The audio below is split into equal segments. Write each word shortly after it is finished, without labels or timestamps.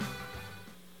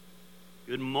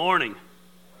morning.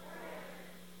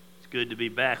 It's good to be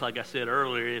back, like I said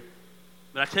earlier.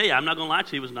 But I tell you, I'm not going to lie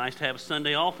to you, it was nice to have a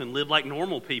Sunday off and live like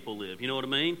normal people live. You know what I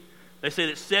mean? They say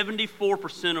that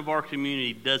 74% of our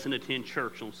community doesn't attend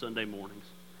church on Sunday mornings.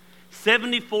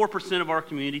 74% of our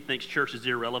community thinks church is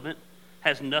irrelevant,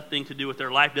 has nothing to do with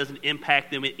their life, doesn't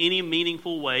impact them in any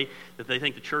meaningful way, that they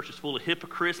think the church is full of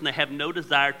hypocrites, and they have no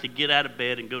desire to get out of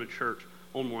bed and go to church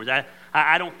on mornings.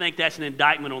 I don't think that's an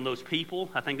indictment on those people.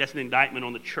 I think that's an indictment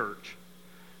on the church.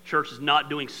 Church is not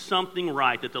doing something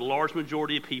right that the large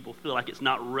majority of people feel like it's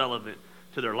not relevant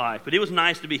to their life. But it was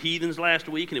nice to be heathens last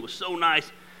week, and it was so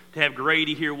nice to have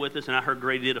Grady here with us, and I heard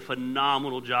Grady did a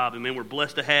phenomenal job, and man, we're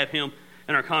blessed to have him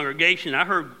in our congregation. I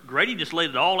heard Grady just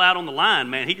laid it all out on the line,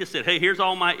 man. He just said, hey, here's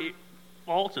all my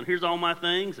faults, and here's all my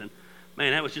things, and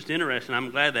man, that was just interesting.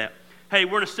 I'm glad that. Hey,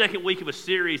 we're in a second week of a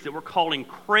series that we're calling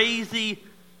Crazy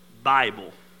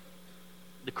Bible.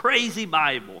 The Crazy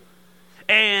Bible.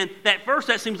 And at first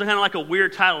that seems kind of like a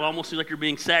weird title. It almost seems like you're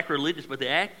being sacrilegious, but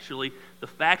the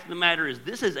fact of the matter is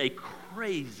this is a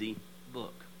crazy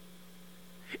book.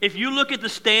 If you look at the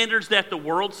standards that the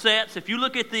world sets, if you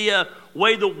look at the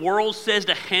way the world says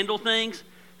to handle things,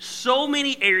 so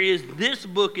many areas this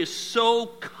book is so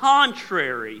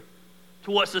contrary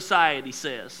to what society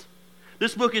says.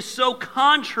 This book is so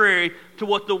contrary to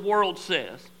what the world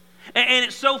says. And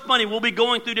it's so funny. We'll be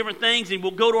going through different things, and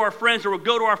we'll go to our friends, or we'll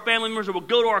go to our family members, or we'll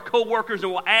go to our coworkers,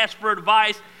 and we'll ask for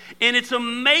advice. And it's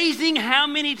amazing how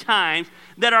many times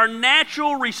that our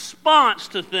natural response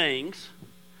to things,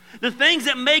 the things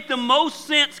that make the most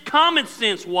sense, common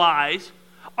sense wise,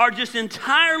 are just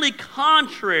entirely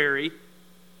contrary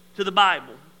to the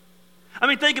Bible. I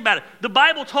mean, think about it. The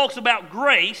Bible talks about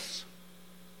grace,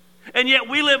 and yet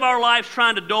we live our lives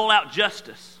trying to dole out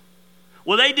justice.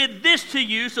 Well, they did this to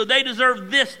you, so they deserve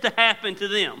this to happen to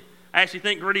them. I actually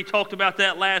think Grady talked about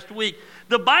that last week.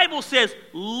 The Bible says,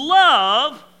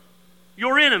 love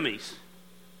your enemies.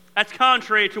 That's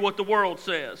contrary to what the world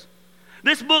says.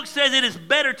 This book says it is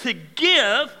better to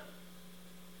give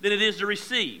than it is to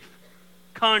receive,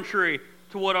 contrary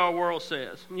to what our world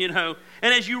says, you know.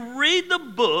 And as you read the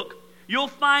book, you'll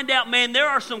find out, man, there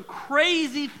are some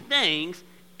crazy things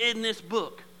in this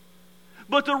book.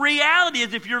 But the reality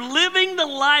is, if you're living the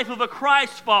life of a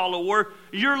Christ follower,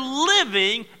 you're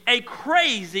living a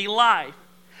crazy life.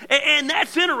 And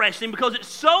that's interesting because it's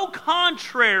so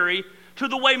contrary to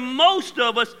the way most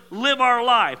of us live our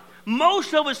life.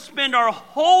 Most of us spend our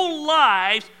whole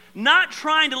lives not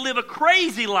trying to live a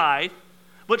crazy life,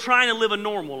 but trying to live a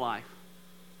normal life.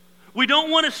 We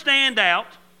don't want to stand out.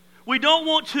 We don't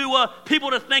want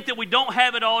people to think that we don't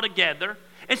have it all together.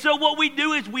 And so what we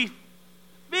do is we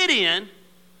fit in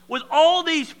with all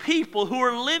these people who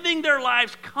are living their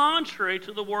lives contrary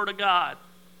to the Word of God.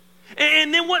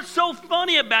 And then what's so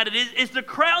funny about it is the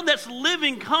crowd that's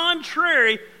living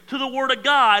contrary to the Word of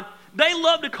God, they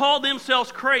love to call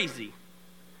themselves crazy.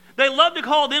 They love to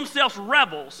call themselves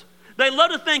rebels. They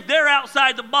love to think they're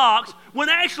outside the box when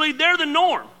actually they're the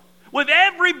norm. When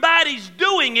everybody's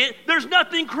doing it, there's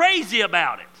nothing crazy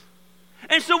about it.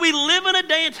 And so we live in a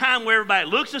day and time where everybody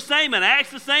looks the same and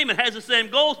acts the same and has the same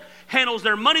goals, handles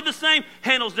their money the same,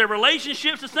 handles their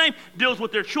relationships the same, deals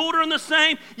with their children the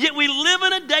same. Yet we live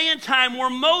in a day and time where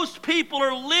most people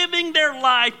are living their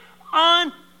life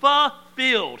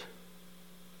unfulfilled.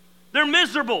 They're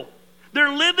miserable.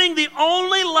 They're living the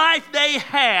only life they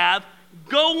have,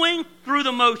 going through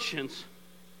the motions.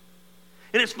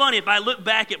 And it's funny, if I look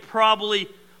back at probably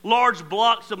large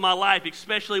blocks of my life,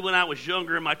 especially when I was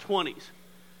younger in my 20s.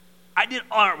 I did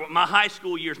my high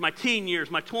school years, my teen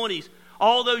years, my 20s,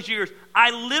 all those years.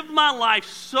 I lived my life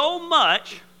so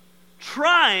much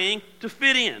trying to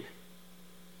fit in.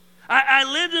 I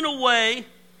lived in a way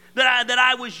that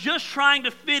I was just trying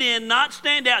to fit in, not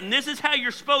stand out, and this is how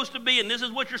you're supposed to be, and this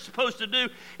is what you're supposed to do,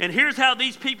 and here's how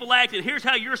these people act, and here's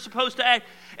how you're supposed to act.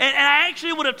 And I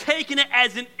actually would have taken it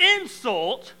as an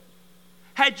insult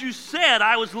had you said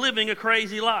I was living a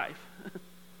crazy life.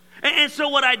 And so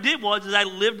what I did was I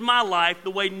lived my life the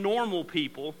way normal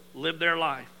people live their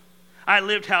life. I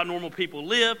lived how normal people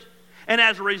lived, and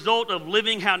as a result of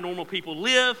living how normal people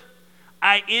live,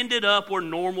 I ended up where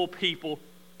normal people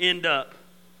end up.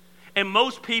 And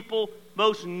most people,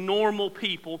 most normal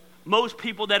people, most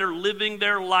people that are living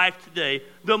their life today,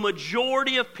 the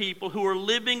majority of people who are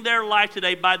living their life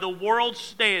today by the world's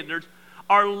standards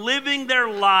are living their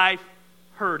life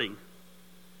hurting.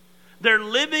 They're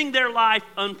living their life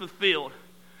unfulfilled.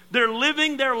 They're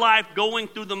living their life going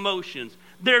through the motions.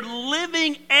 They're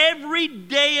living every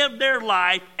day of their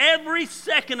life, every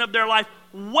second of their life,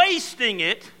 wasting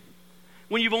it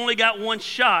when you've only got one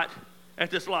shot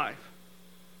at this life.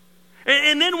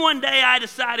 And then one day I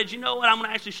decided, you know what, I'm going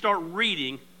to actually start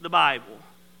reading the Bible.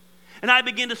 And I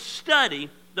began to study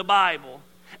the Bible.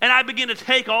 And I began to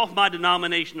take off my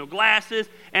denominational glasses,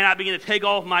 and I began to take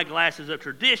off my glasses of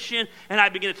tradition, and I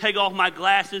began to take off my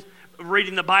glasses of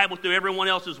reading the Bible through everyone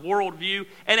else's worldview.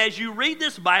 And as you read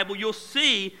this Bible, you'll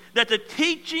see that the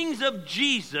teachings of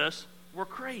Jesus were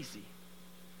crazy.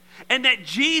 And that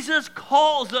Jesus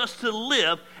calls us to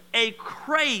live a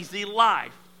crazy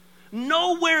life.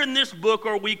 Nowhere in this book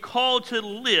are we called to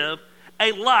live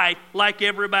a life like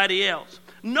everybody else.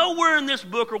 Nowhere in this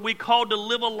book are we called to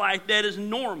live a life that is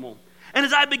normal. And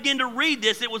as I began to read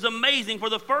this, it was amazing. For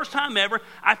the first time ever,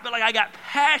 I felt like I got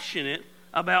passionate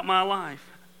about my life.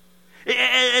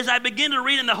 As I began to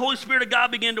read and the Holy Spirit of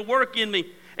God began to work in me,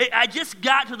 I just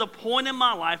got to the point in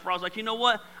my life where I was like, you know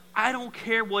what? I don't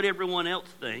care what everyone else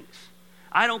thinks.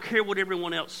 I don't care what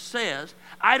everyone else says.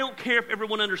 I don't care if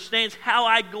everyone understands how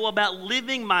I go about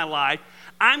living my life.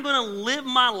 I'm going to live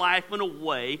my life in a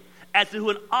way as to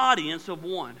an audience of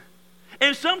one.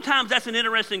 And sometimes that's an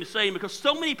interesting saying because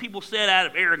so many people say it out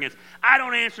of arrogance. I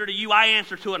don't answer to you. I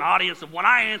answer to an audience of one.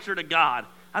 I answer to God.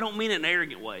 I don't mean it in an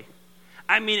arrogant way.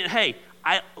 I mean it, hey,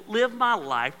 I live my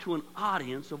life to an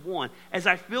audience of one. As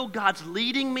I feel God's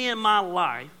leading me in my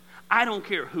life, I don't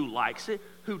care who likes it,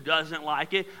 who doesn't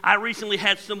like it. I recently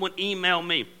had someone email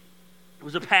me. It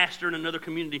was a pastor in another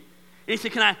community. And he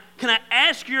said, can I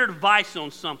ask your advice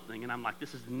on something? And I'm like,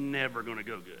 this is never going to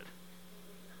go good.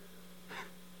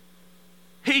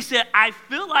 He said, I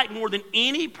feel like more than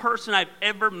any person I've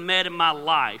ever met in my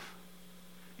life,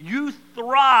 you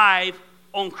thrive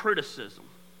on criticism.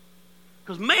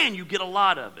 Because, man, you get a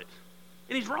lot of it.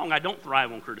 And he's wrong. I don't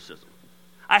thrive on criticism.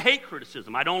 I hate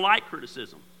criticism. I don't like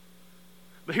criticism.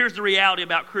 But here's the reality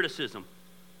about criticism.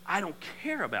 I don't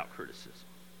care about criticism.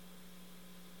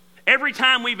 Every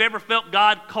time we've ever felt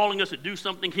God calling us to do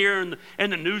something here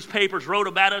and the newspapers wrote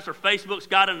about us or Facebook's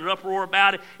got in an uproar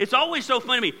about it, it's always so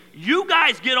funny to me. You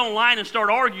guys get online and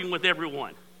start arguing with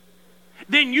everyone.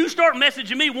 Then you start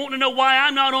messaging me wanting to know why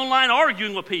I'm not online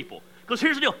arguing with people. Because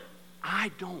here's the deal.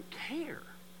 I don't care.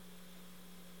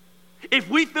 If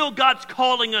we feel God's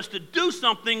calling us to do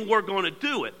something, we're going to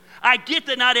do it. I get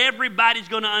that not everybody's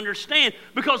going to understand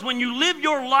because when you live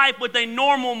your life with a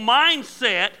normal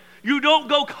mindset, you don't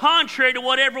go contrary to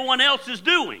what everyone else is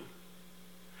doing.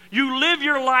 You live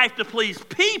your life to please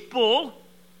people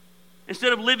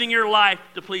instead of living your life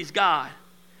to please God.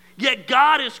 Yet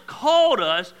God has called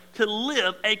us to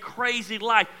live a crazy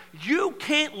life. You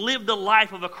can't live the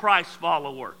life of a Christ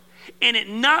follower and it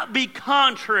not be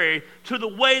contrary to the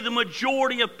way the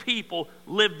majority of people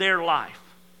live their life.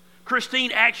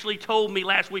 Christine actually told me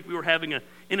last week, we were having an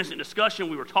innocent discussion.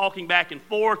 We were talking back and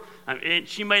forth, and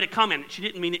she made a comment. She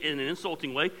didn't mean it in an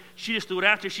insulting way. She just threw it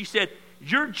out there. She said,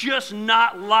 you're just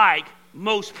not like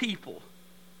most people.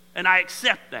 And I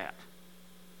accept that.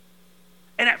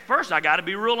 And at first, I got to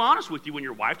be real honest with you. When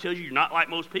your wife tells you you're not like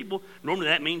most people, normally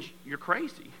that means you're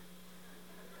crazy.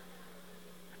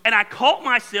 And I caught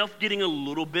myself getting a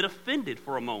little bit offended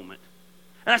for a moment.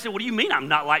 And I said, what do you mean I'm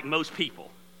not like most people?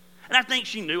 And I think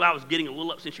she knew I was getting a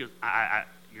little upset. She goes,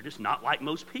 you're just not like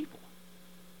most people.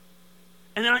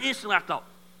 And then instantly I thought,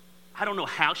 I don't know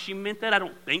how she meant that. I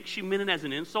don't think she meant it as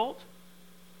an insult.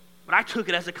 But I took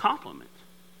it as a compliment.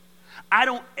 I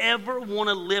don't ever want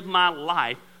to live my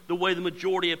life the way the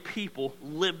majority of people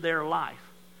live their life.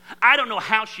 I don't know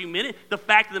how she meant it. The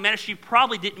fact of the matter, she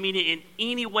probably didn't mean it in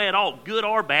any way at all, good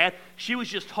or bad. She was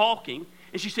just talking,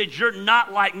 and she said, you're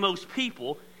not like most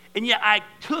people. And yet I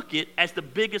took it as the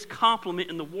biggest compliment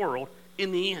in the world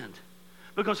in the end.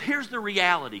 Because here's the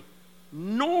reality.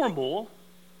 Normal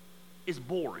is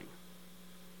boring.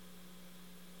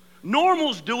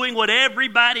 Normal's doing what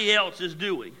everybody else is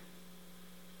doing.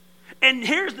 And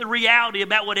here's the reality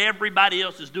about what everybody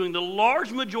else is doing. The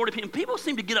large majority of people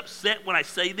seem to get upset when I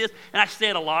say this, and I say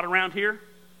it a lot around here.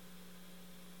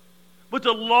 But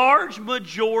the large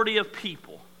majority of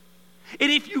people,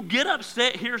 and if you get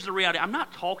upset, here's the reality. I'm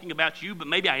not talking about you, but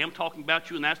maybe I am talking about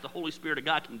you, and that's the Holy Spirit of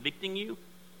God convicting you.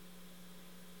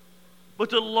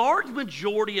 But the large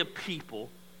majority of people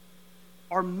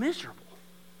are miserable.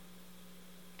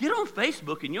 Get on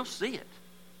Facebook and you'll see it.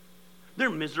 They're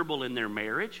miserable in their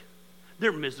marriage.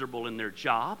 They're miserable in their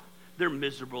job. They're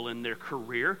miserable in their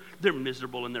career. They're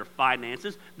miserable in their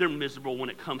finances. They're miserable when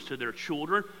it comes to their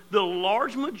children. The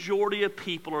large majority of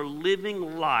people are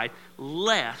living life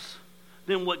less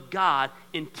than what God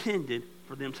intended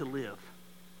for them to live.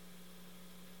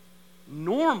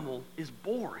 Normal is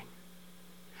boring.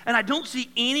 And I don't see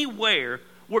anywhere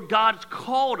where God's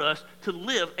called us to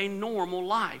live a normal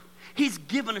life. He's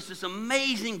given us this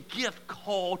amazing gift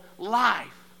called life.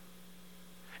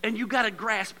 And you got to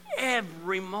grasp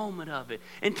every moment of it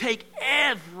and take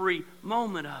every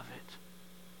moment of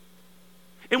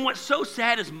it. And what's so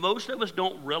sad is most of us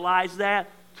don't realize that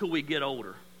till we get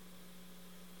older.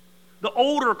 The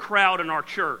older crowd in our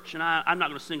church, and I'm not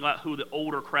going to single out who the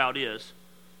older crowd is.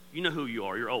 You know who you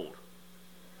are. You're old.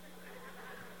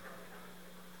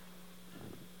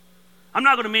 I'm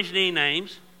not going to mention any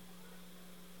names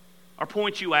or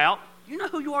point you out. You know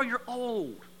who you are. You're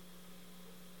old.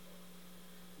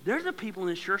 They're the people in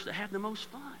this church that have the most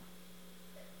fun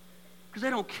because they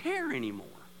don't care anymore.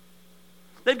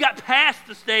 They've got past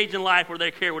the stage in life where they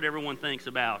care what everyone thinks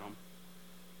about them.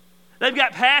 They've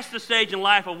got past the stage in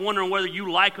life of wondering whether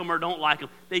you like them or don't like them.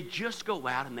 They just go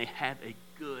out and they have a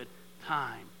good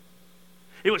time.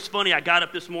 It was funny. I got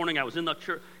up this morning. I was in the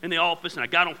church, in the office, and I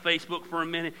got on Facebook for a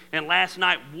minute. And last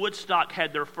night, Woodstock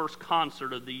had their first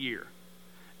concert of the year.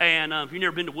 And if you've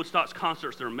never been to Woodstock's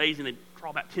concerts, they're amazing. They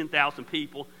draw about 10,000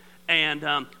 people. And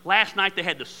last night, they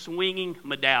had the swinging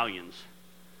medallions.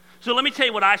 So let me tell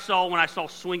you what I saw when I saw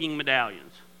swinging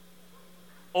medallions.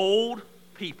 Old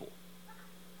people.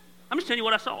 I'm just telling you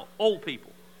what I saw. Old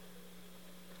people.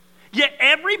 Yet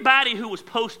everybody who was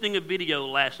posting a video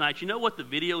last night, you know what the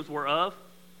videos were of?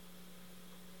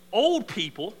 Old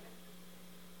people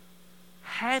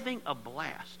having a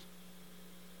blast.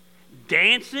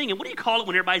 Dancing, and what do you call it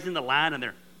when everybody's in the line and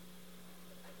they're,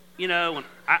 you know,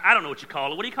 I don't know what you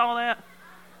call it. What do you call that?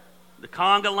 The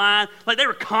conga line. Like they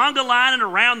were conga lining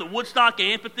around the Woodstock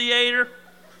amphitheater.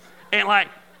 And like,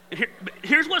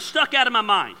 here's what stuck out of my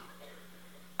mind.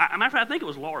 Matter of fact, I think it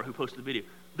was Laura who posted the video.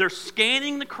 They're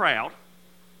scanning the crowd,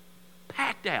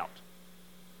 packed out.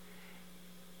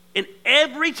 And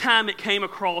every time it came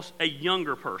across a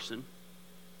younger person,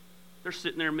 they're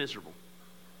sitting there miserable.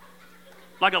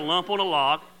 Like a lump on a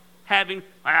log, having,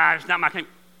 it's not my kind.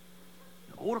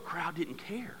 The older crowd didn't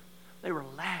care. They were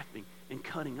laughing and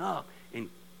cutting up and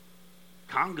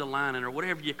conga lining or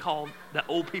whatever you call that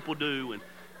old people do. And,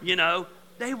 you know,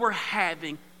 they were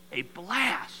having a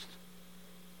blast.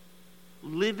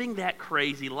 Living that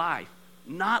crazy life,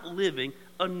 not living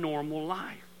a normal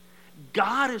life.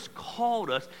 God has called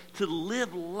us to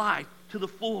live life to the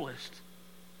fullest.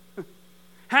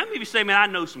 How many of you say, man, I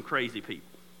know some crazy people?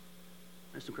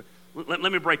 Let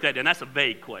me break that down. That's a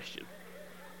vague question.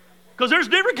 Because there's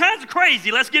different kinds of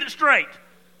crazy. Let's get it straight.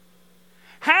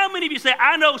 How many of you say,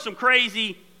 I know some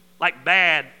crazy, like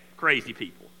bad crazy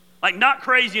people? Like not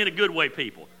crazy in a good way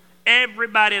people.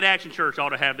 Everybody at Action Church ought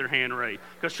to have their hand raised.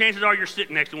 Because chances are you're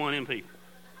sitting next to one of them people.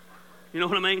 You know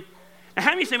what I mean? And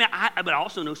how many say, man, but I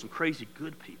also know some crazy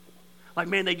good people. Like,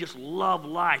 man, they just love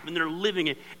life and they're living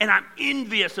it. And I'm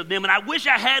envious of them. And I wish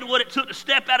I had what it took to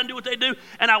step out and do what they do.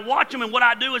 And I watch them and what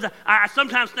I do is I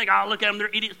sometimes think, oh, look at them, they're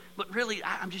idiots. But really,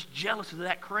 I'm just jealous of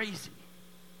that crazy.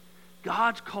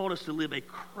 God's called us to live a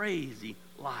crazy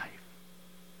life.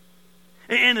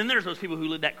 And then there's those people who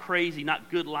live that crazy,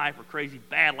 not good life or crazy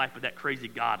bad life, but that crazy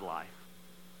God life.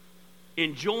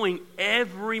 Enjoying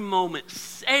every moment,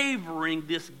 savoring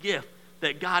this gift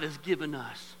that God has given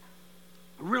us.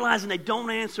 Realizing they don't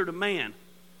answer to man,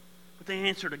 but they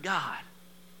answer to God.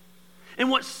 And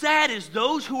what's sad is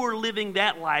those who are living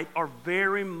that life are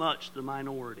very much the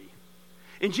minority.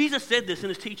 And Jesus said this in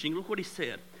his teaching. Look what he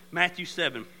said. Matthew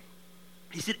 7.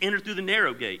 He said, enter through the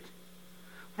narrow gate.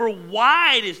 For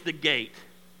wide is the gate,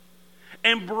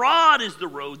 and broad is the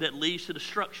road that leads to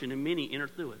destruction, and many enter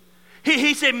through it.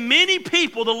 He said many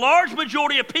people, the large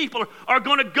majority of people, are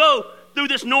going to go through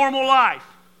this normal life.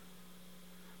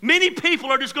 Many people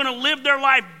are just going to live their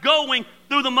life going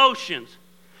through the motions.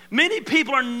 Many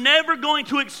people are never going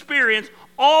to experience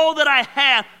all that I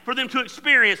have for them to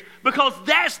experience because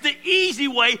that's the easy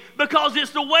way, because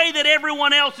it's the way that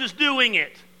everyone else is doing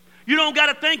it. You don't got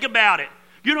to think about it.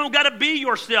 You don't got to be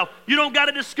yourself. You don't got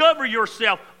to discover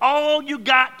yourself. All you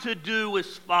got to do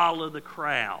is follow the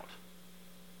crowd.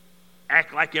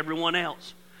 Act like everyone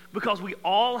else. Because we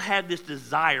all have this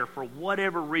desire for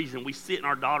whatever reason. We see it in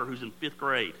our daughter who's in 5th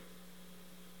grade.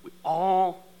 We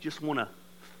all just want to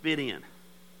fit in.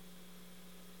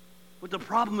 But the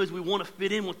problem is we want to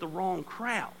fit in with the wrong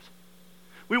crowd.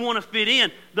 We want to fit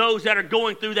in those that are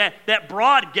going through that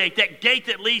broad gate, that gate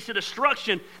that leads to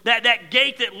destruction, that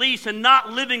gate that leads to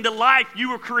not living the life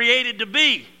you were created to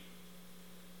be.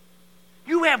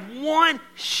 You have one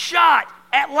shot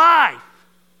at life.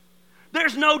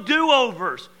 There's no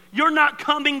do-overs. You're not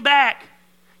coming back.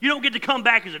 You don't get to come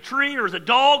back as a tree or as a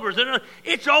dog or as another.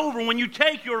 It's over. When you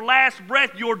take your last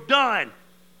breath, you're done.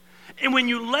 And when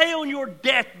you lay on your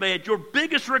deathbed, your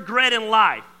biggest regret in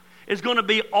life is going to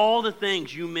be all the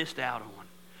things you missed out on.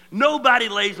 Nobody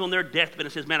lays on their deathbed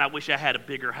and says, man, I wish I had a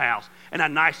bigger house and a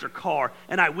nicer car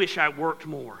and I wish I worked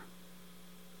more.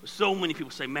 But so many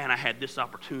people say, man, I had this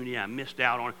opportunity, I missed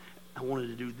out on it. I wanted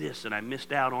to do this and I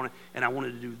missed out on it, and I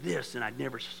wanted to do this and I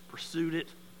never pursued it.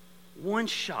 One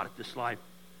shot at this life.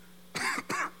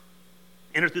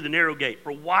 Enter through the narrow gate,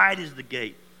 for wide is the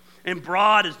gate, and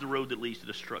broad is the road that leads to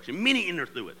destruction. Many enter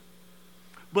through it.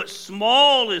 But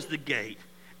small is the gate,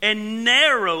 and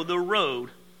narrow the road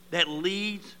that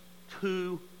leads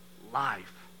to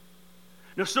life.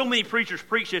 Now, so many preachers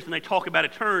preach this and they talk about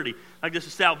eternity, like this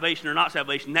is salvation or not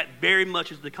salvation. That very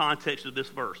much is the context of this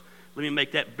verse. Let me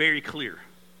make that very clear.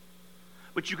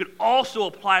 But you could also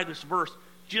apply this verse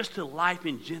just to life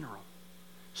in general.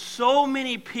 So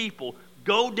many people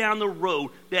go down the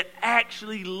road that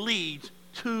actually leads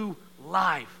to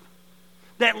life.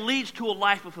 That leads to a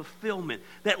life of fulfillment.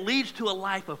 That leads to a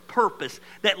life of purpose.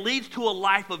 That leads to a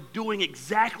life of doing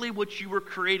exactly what you were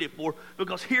created for.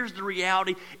 Because here's the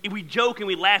reality. We joke and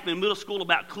we laugh in middle school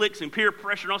about cliques and peer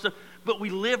pressure and all stuff. But we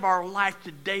live our life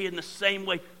today in the same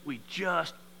way. We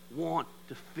just want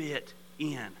to fit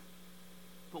in.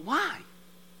 But why?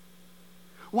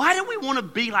 Why do we want to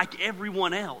be like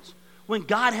everyone else when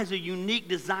God has a unique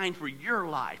design for your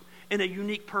life and a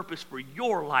unique purpose for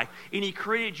your life, and He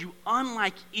created you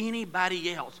unlike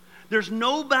anybody else? There's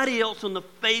nobody else on the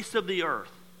face of the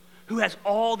earth who has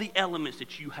all the elements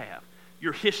that you have.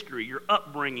 Your history, your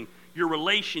upbringing, your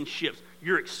relationships,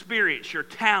 your experience, your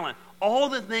talent, all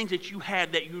the things that you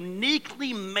have that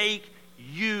uniquely make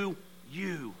you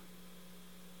you.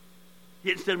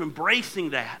 Yet instead of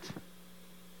embracing that,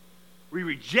 we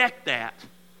reject that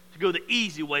to go the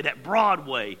easy way, that broad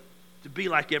way, to be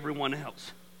like everyone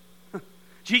else.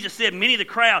 Jesus said, many of the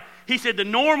crowd, He said the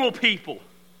normal people,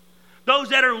 those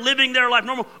that are living their life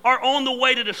normal, are on the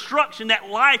way to destruction, that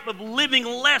life of living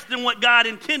less than what God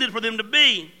intended for them to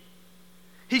be.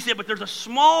 He said, but there's a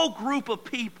small group of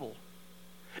people,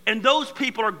 and those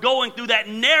people are going through that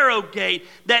narrow gate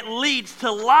that leads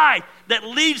to life, that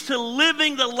leads to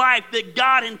living the life that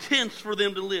God intends for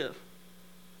them to live.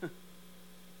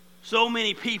 So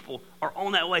many people are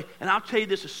on that way. And I'll tell you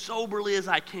this as soberly as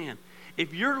I can.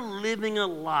 If you're living a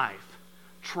life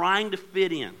trying to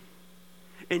fit in,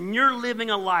 and you're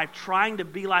living a life trying to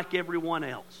be like everyone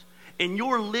else, and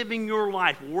you're living your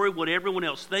life worried what everyone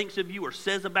else thinks of you or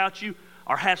says about you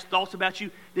or has thoughts about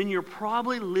you, then you're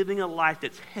probably living a life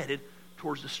that's headed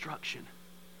towards destruction.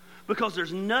 Because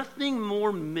there's nothing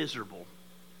more miserable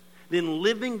than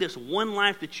living this one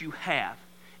life that you have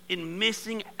and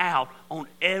missing out on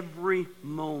every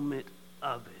moment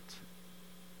of it.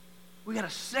 We got to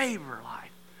savor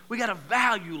life. We got to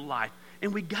value life.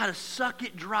 And we got to suck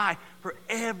it dry for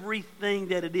everything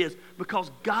that it is, because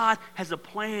God has a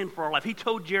plan for our life. He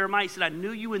told Jeremiah, He said, I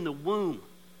knew you in the womb.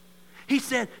 He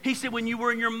said, when you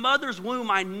were in your mother's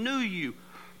womb, I knew you.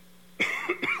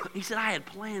 He said, I had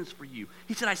plans for you.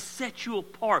 He said, I set you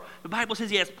apart. The Bible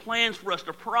says He has plans for us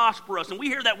to prosper us. And we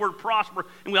hear that word prosper,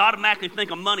 and we automatically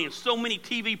think of money. And so many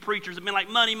TV preachers have been like,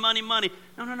 money, money, money.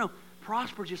 No.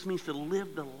 Prosper just means to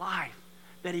live the life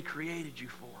that He created you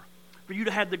for. For you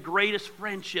to have the greatest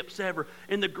friendships ever,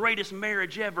 and the greatest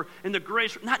marriage ever, and the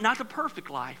greatest, not the perfect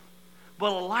life,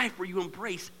 but a life where you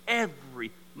embrace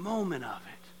every moment of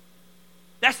it.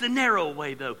 That's the narrow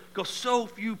way, though, because so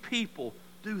few people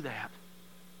do that.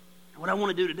 What I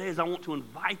want to do today is I want to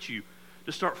invite you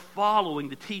to start following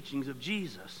the teachings of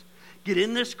Jesus. Get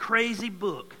in this crazy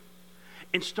book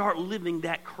and start living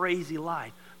that crazy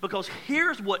life. Because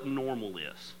here's what normal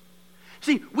is.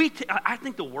 See, I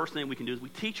think the worst thing we can do is we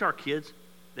teach our kids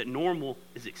that normal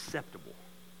is acceptable.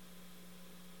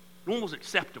 Normal is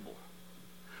acceptable.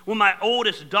 When my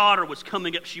oldest daughter was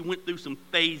coming up, she went through some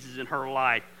phases in her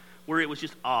life where it was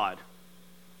just odd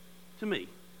to me.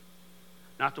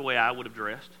 Not the way I would have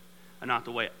dressed, and not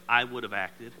the way I would have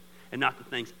acted, and not the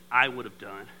things I would have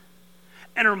done.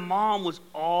 And her mom was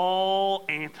all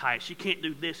anti. She can't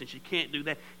do this and she can't do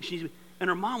that. And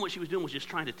her mom, what she was doing was just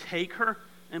trying to take her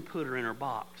and put her in her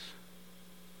box.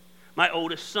 My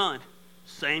oldest son,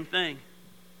 same thing.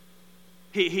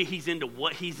 He's into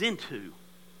what he's into.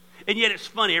 And yet it's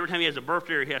funny, every time he has a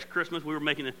birthday or he has Christmas, we were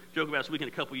making a joke about this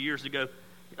weekend a couple years ago.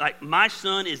 Like, my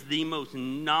son is the most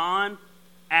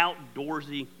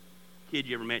non-outdoorsy kid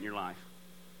you ever met in your life.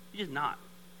 He's just not.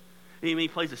 I mean, he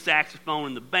plays the saxophone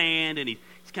in the band, and he's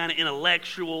kind of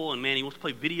intellectual, and man, he wants to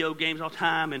play video games all the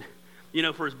time. And, you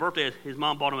know, for his birthday, his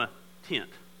mom bought him a tent.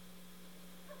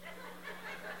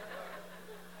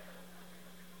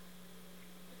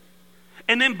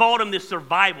 And then bought him this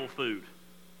survival food.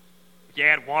 You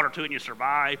add water to it and you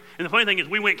survive. And the funny thing is,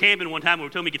 we went camping one time and we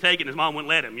told him he could take it, and his mom wouldn't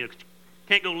let him. You know,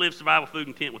 Can't go live survival food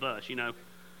and tent with us, you know.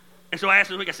 And so I asked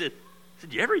him this week, I said,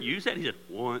 did you ever use that? He said,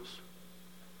 once.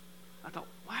 I thought,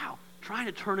 wow, trying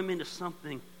to turn him into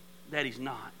something that he's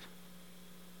not.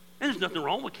 And there's nothing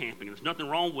wrong with camping. There's nothing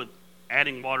wrong with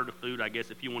adding water to food, I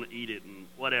guess, if you want to eat it and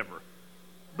whatever.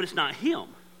 But it's not him.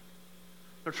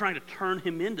 They're trying to turn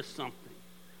him into something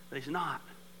that he's not.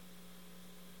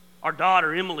 Our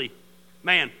daughter, Emily,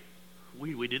 man,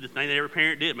 we did the thing that every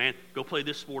parent did, man. Go play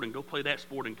this sport and go play that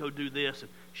sport and go do this. And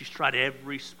she's tried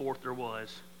every sport there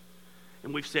was.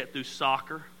 And we've sat through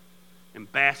soccer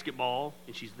and basketball,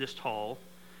 and she's this tall.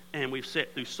 And we've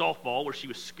sat through softball where she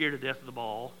was scared to death of the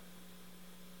ball.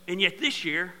 And yet this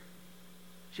year,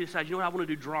 she decided, you know what, I want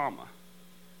to do drama.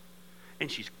 And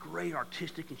she's great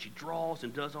artistic, and she draws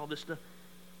and does all this stuff.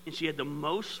 And she had the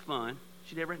most fun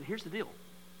she'd ever had. And here's the deal.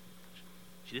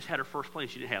 She just had her first play,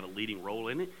 and she didn't have a leading role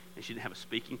in it, and she didn't have a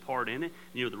speaking part in it. And,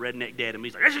 you know, the redneck dad in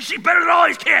me's like, she's better than all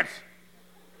these kids!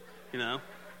 You know?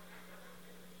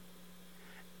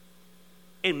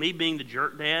 And me being the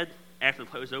jerk dad, after the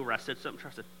play was over, I said something to her.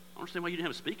 I said, I don't understand why you didn't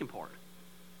have a speaking part.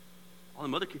 All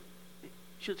the other kids,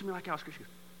 she looked at me like I was crazy. She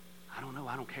goes, I don't know,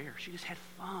 I don't care. She just had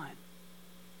fun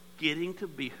getting to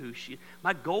be who she is.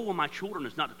 My goal with my children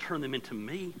is not to turn them into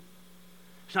me.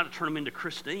 It's not to turn them into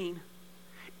Christine.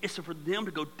 It's for them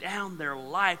to go down their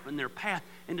life and their path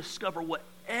and discover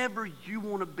whatever you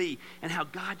want to be and how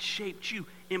God shaped you.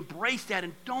 Embrace that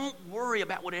and don't worry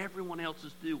about what everyone else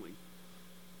is doing.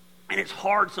 And it's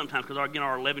hard sometimes because, again,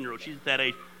 our 11-year-old, she's at that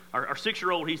age. Our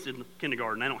 6-year-old, he's in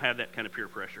kindergarten. They don't have that kind of peer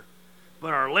pressure.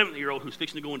 But our 11-year-old, who's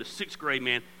fixing to go into 6th grade,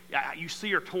 man, you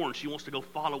see her torn. She wants to go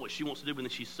follow what she wants to do, and then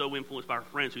she's so influenced by her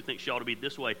friends who think she ought to be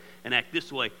this way and act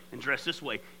this way and dress this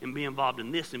way and be involved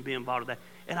in this and be involved in that.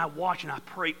 And I watch and I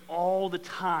pray all the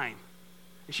time.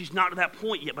 And she's not to that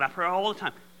point yet, but I pray all the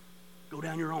time. Go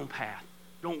down your own path.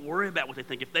 Don't worry about what they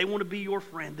think. If they want to be your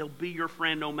friend, they'll be your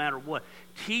friend no matter what.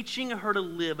 Teaching her to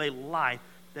live a life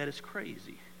that is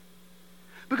crazy.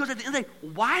 Because at the end of the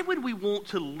day, why would we want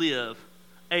to live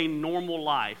a normal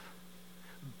life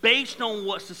based on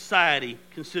what society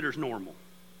considers normal?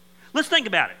 Let's think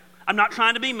about it. I'm not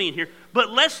trying to be mean here, but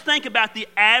let's think about the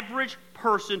average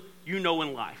person you know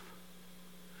in life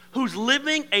who's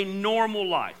living a normal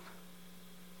life.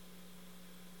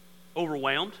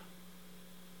 Overwhelmed,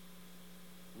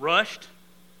 rushed,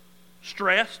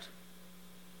 stressed,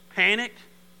 panicked,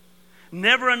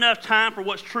 never enough time for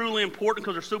what's truly important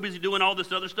because they're so busy doing all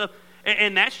this other stuff.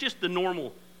 And that's just the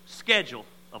normal schedule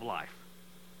of life.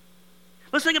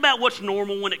 Let's think about what's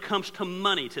normal when it comes to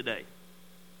money today.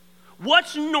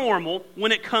 What's normal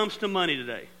when it comes to money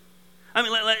today? I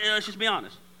mean, let's just be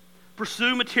honest.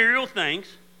 Pursue material things.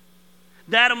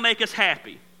 That'll make us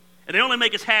happy. And they only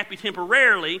make us happy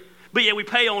temporarily, but yet we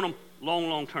pay on them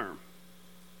long term.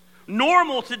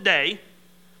 Normal today,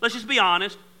 let's just be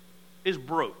honest, is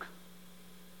broke.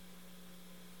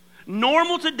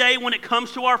 Normal today when it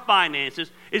comes to our finances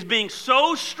is being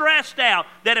so stressed out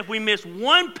that if we miss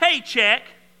one paycheck,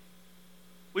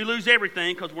 we lose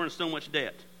everything because we're in so much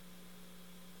debt.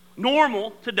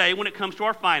 Normal today when it comes to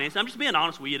our finances, I'm just being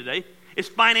honest with you today, is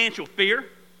financial fear.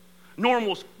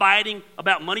 Normal is fighting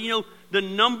about money. You know, the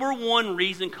number one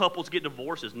reason couples get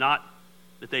divorced is not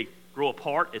that they grow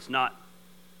apart. It's not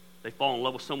they fall in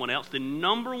love with someone else. The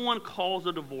number one cause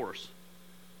of divorce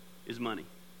is money.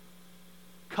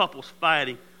 Couples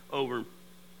fighting over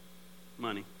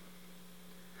money.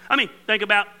 I mean, think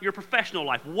about your professional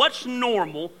life. What's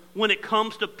normal when it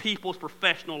comes to people's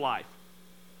professional life?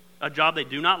 A job they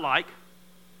do not like.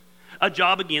 A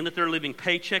job, again, that they're living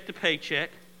paycheck to paycheck.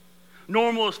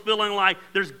 Normal is feeling like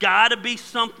there's got to be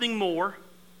something more,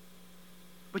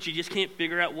 but you just can't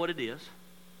figure out what it is.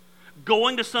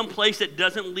 Going to some place that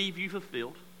doesn't leave you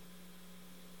fulfilled.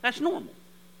 That's normal.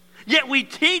 Yet we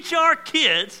teach our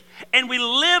kids and we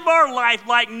live our life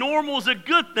like normal's a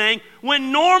good thing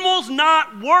when normal's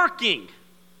not working.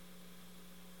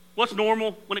 What's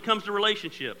normal when it comes to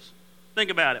relationships?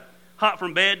 Think about it. Hop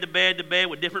from bed to bed to bed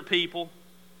with different people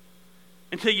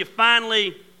until you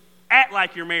finally act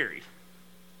like you're married.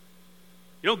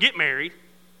 You don't get married.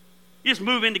 You just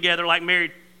move in together like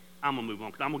married. I'm going to move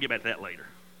on because I'm going to get back to that later.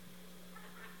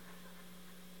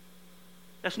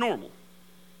 That's normal.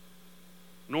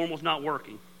 Normal's not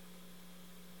working.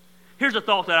 Here's a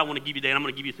thought that I want to give you today, and I'm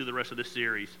going to give you through the rest of this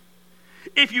series.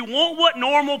 If you want what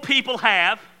normal people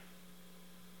have,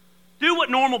 do what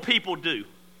normal people do.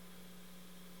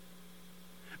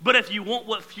 But if you want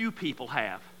what few people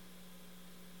have,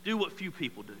 do what few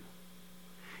people do.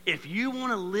 If you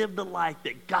want to live the life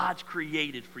that God's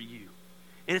created for you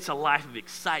And it's a life of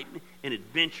excitement and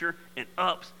adventure and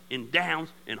ups and downs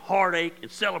and heartache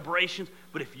and celebrations.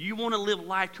 But if you want to live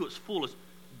life to its fullest,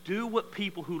 do what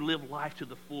people who live life to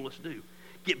the fullest do.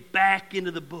 Get back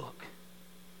into the book.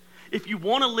 If you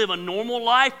want to live a normal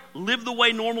life, live the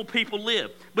way normal people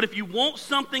live. But if you want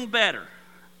something better,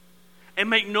 and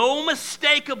make no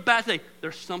mistake about it,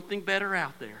 there's something better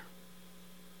out there,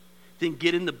 then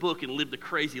get in the book and live the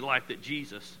crazy life that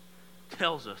Jesus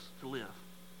tells us to live.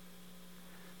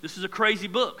 This is a crazy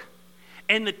book.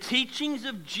 And the teachings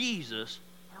of Jesus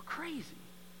are crazy.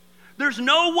 There's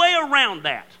no way around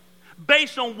that.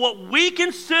 Based on what we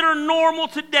consider normal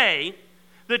today,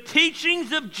 the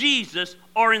teachings of Jesus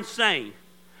are insane.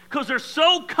 Because they're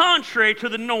so contrary to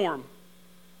the norm.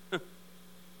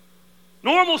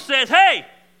 Normal says, hey,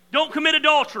 don't commit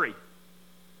adultery.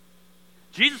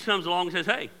 Jesus comes along and says,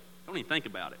 hey, don't even think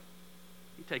about it.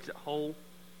 He takes it a whole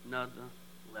nother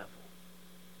level.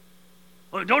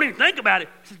 Well, don't even think about it.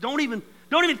 He says, don't even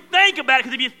think about it,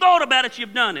 because if you thought about it,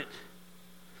 you've done it.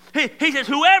 He says,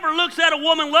 whoever looks at a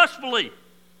woman lustfully,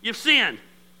 you've sinned.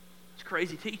 It's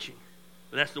crazy teaching,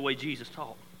 but that's the way Jesus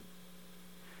taught.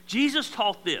 Jesus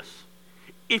taught this.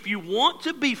 If you want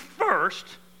to be first,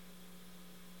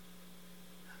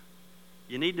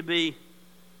 you need to be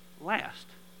last.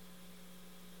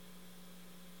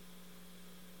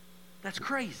 That's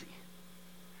crazy.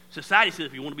 Society says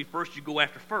if you want to be first, you go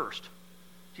after first.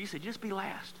 Jesus said, just be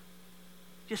last.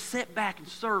 Just sit back and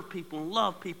serve people and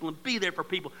love people and be there for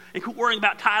people and quit worrying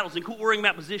about titles and quit worrying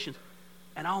about positions,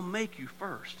 and I'll make you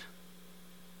first.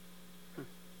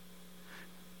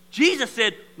 Jesus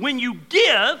said, when you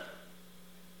give,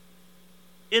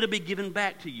 it'll be given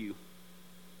back to you.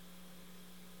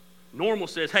 Normal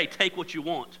says, hey, take what you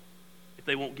want if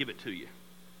they won't give it to you.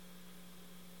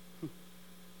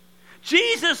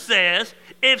 Jesus says,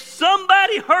 if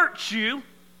somebody hurts you,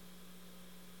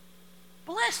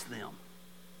 bless them.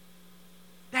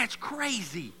 That's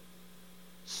crazy.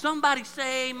 Somebody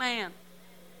say amen.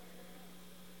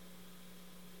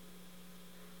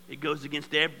 It goes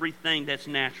against everything that's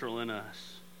natural in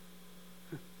us.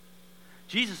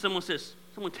 Jesus, someone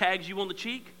tags you on the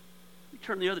cheek, you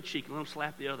turn the other cheek and let them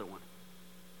slap the other one.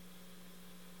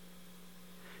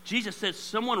 Jesus says,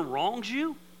 someone wrongs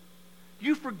you,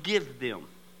 you forgive them.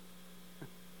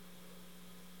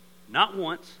 Not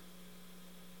once,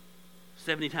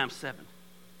 70 times 7.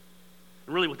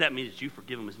 And really what that means is you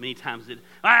forgive them as many times as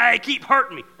I keep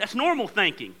hurting me. That's normal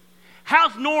thinking.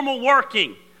 How's normal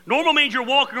working? Normal means you're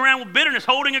walking around with bitterness,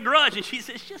 holding a grudge. And she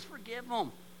says, just forgive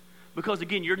them. Because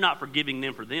again, you're not forgiving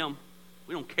them for them.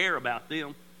 We don't care about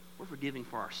them. We're forgiving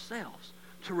for ourselves,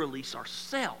 to release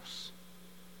ourselves.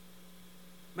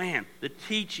 Man, the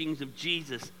teachings of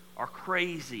Jesus are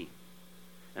crazy.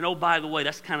 And oh, by the way,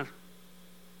 that's kind of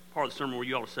part of the sermon where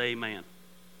you ought to say amen.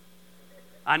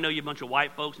 I know you're a bunch of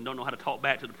white folks and don't know how to talk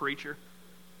back to the preacher,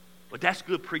 but that's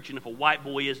good preaching if a white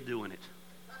boy is doing it.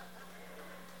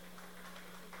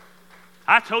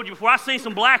 I told you before, I've seen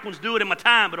some black ones do it in my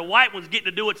time, but a white one's getting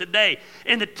to do it today.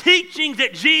 And the teachings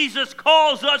that Jesus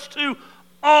calls us to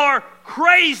are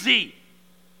crazy.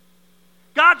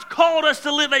 God's called us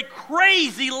to live a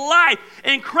crazy life,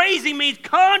 and crazy means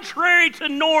contrary to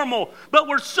normal. But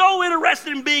we're so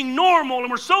interested in being normal, and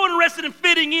we're so interested in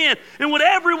fitting in, and what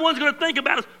everyone's going to think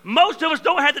about us. Most of us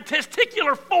don't have the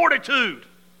testicular fortitude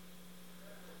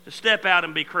to step out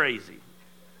and be crazy.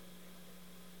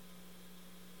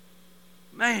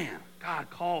 Man, God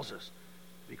calls us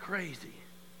to be crazy.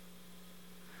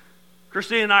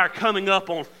 Christine and I are coming up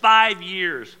on 5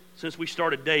 years since we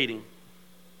started dating.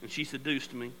 And she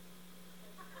seduced me.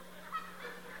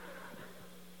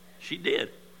 She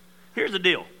did. Here's the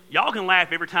deal. Y'all can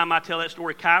laugh every time I tell that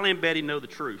story. Kylie and Betty know the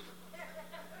truth.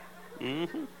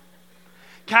 Mm-hmm.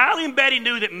 Kylie and Betty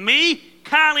knew that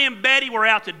Kylie and Betty were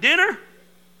out to dinner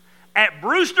at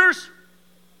Brewster's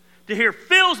to hear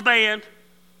Phil's band.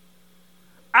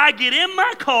 I get in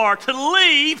my car to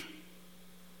leave.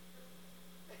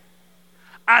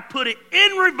 I put it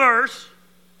in reverse.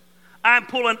 I'm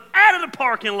pulling out of the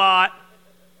parking lot,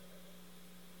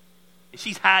 and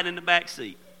she's hiding in the back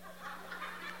seat.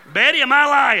 Betty, am I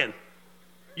lying?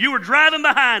 You were driving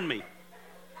behind me.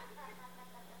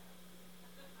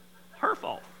 Her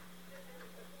fault.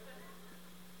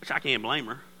 Which I can't blame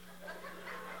her.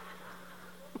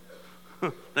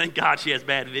 Thank God she has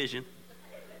bad vision.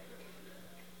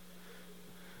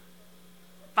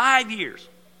 5 years.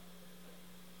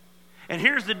 And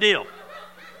here's the deal.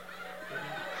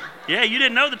 Yeah, you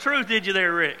didn't know the truth, did you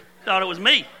there, Rick? Thought it was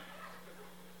me.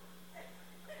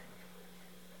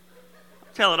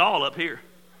 Tell it all up here.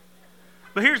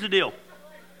 But here's the deal.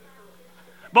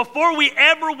 Before we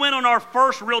ever went on our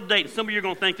first real date, and some of you are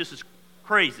going to think this is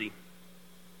crazy,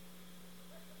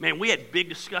 man, we had big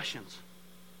discussions.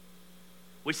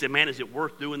 We said, man, is it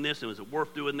worth doing this and is it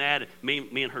worth doing that? And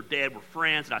me and her dad were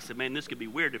friends, and I said, man, this could be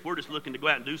weird. If we're just looking to go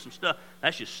out and do some stuff,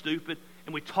 that's just stupid.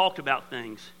 And we talked about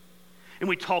things. And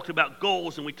we talked about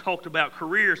goals, and we talked about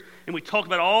careers, and we talked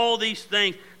about all these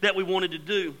things that we wanted to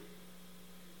do.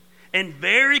 And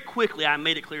very quickly, I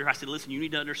made it clear. I said, listen, you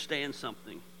need to understand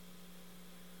something.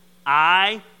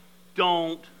 I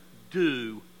don't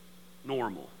do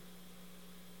normal.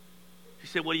 She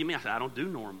said, what do you mean? I said, I don't do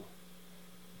normal.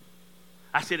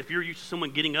 I said, if you're used to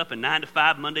someone getting up at 9 to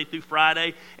 5, Monday through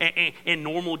Friday, and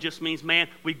normal just means, man,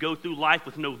 we go through life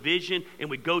with no vision, and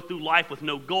we go through life with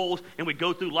no goals, and we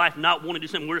go through life not wanting to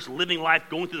do something. We're just living life,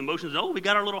 going through the motions. Oh, we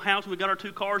got our little house, and we got our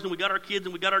 2 cars, and we got our kids,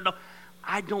 and we got our dog.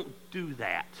 I don't do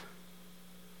that.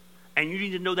 And you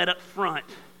need to know that up front.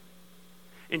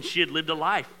 And she had lived a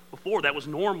life before that was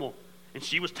normal. And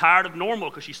she was tired of normal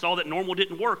because she saw that normal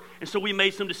didn't work. And so we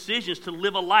made some decisions to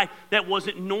live a life that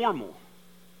wasn't normal.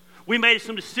 We made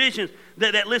some decisions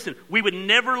that listen, we would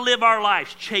never live our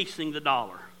lives chasing the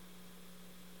dollar.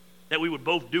 That we would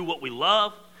both do what we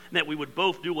love, and that we would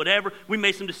both do whatever. We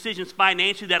made some decisions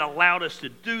financially that allowed us to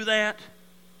do that.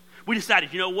 We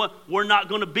decided, you know what, we're not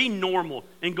going to be normal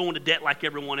and go into debt like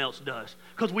everyone else does.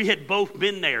 Because we had both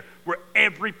been there where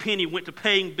every penny went to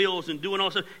paying bills and doing all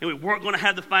this stuff, and we weren't going to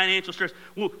have the financial stress.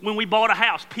 When we bought a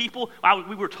house,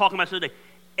 we were talking about this the other day,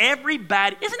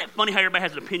 everybody, isn't it funny how everybody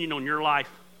has an opinion on your life?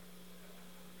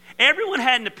 Everyone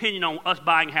had an opinion on us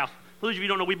buying a house. For those of you who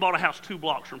don't know, we bought a house 2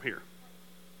 blocks from here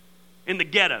in the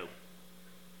ghetto.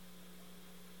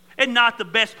 And not the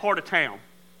best part of town.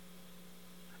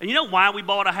 And you know why we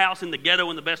bought a house in the ghetto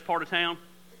in the best part of town?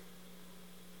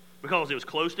 Because it was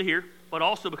close to here, but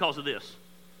also because of this.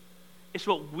 It's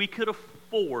what we could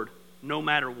afford no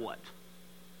matter what.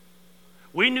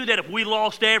 We knew that if we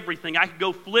lost everything, I could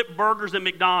go flip burgers at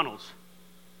McDonald's,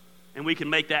 and we could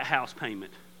make that house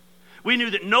payment. We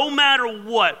knew that no matter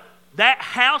what, that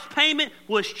house payment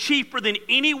was cheaper than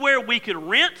anywhere we could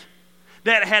rent,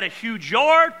 that had a huge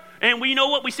yard. And you know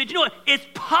what? We said, you know what? It's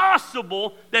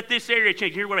possible that this area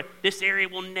changes. Here's what this area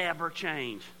will never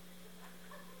change.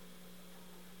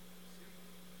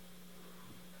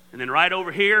 And then right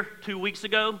over here, 2 weeks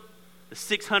ago, the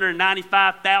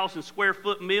 695,000 square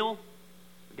foot mill,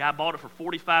 the guy bought it for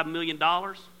 $45 million.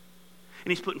 And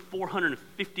he's putting $450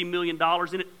 million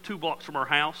in it, 2 blocks from our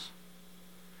house.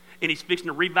 And he's fixing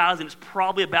to revitalize, and it's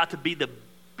probably about to be the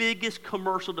biggest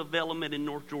commercial development in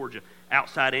North Georgia.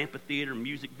 Outside amphitheater,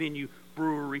 music venue,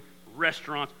 brewery,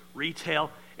 restaurants,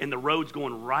 retail, and the road's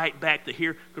going right back to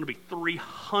here. Going to be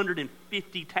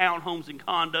 350 townhomes and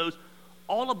condos,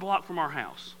 all a block from our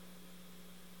house.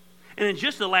 And in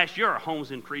just the last year, our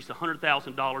homes increased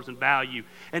 $100,000 in value.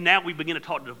 And now we begin to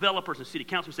talk to developers and city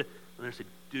council. And they said,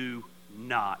 do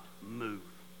not move.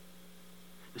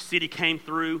 The city came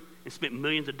through and spent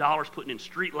millions of dollars putting in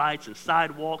street lights and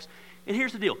sidewalks. And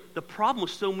here's the deal. The problem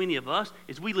with so many of us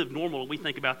is we live normal and we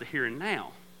think about the here and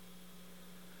now.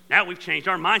 Now we've changed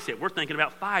our mindset. We're thinking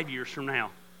about 5 years from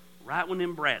now. Right when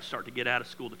them brats start to get out of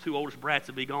school. The 2 oldest brats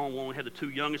will be gone. We'll only have the 2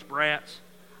 youngest brats.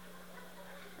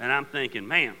 And I'm thinking,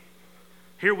 man,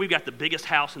 here we've got the biggest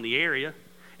house in the area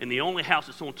and the only house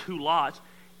that's on 2 lots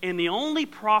and the only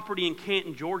property in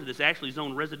Canton, Georgia that's actually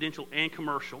zoned residential and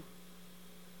commercial.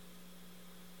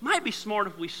 Might be smart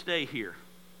if we stay here.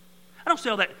 I don't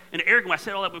say all that in an arrogant way. I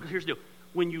say all that because here's the deal.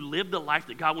 When you live the life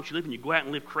that God wants you to live and you go out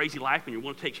and live crazy life and you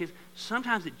want to take chances,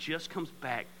 sometimes it just comes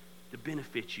back to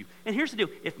benefit you. And here's the deal.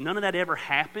 If none of that ever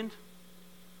happened,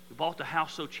 we bought the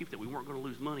house so cheap that we weren't going to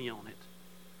lose money on it.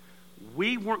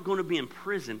 We weren't going to be in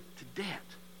prison to debt.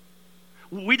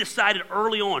 We decided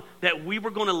early on that we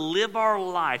were going to live our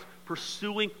life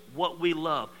pursuing what we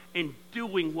love and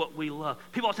doing what we love.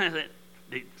 People all the time say,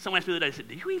 someone asked me the other day, they said,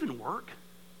 do you even work?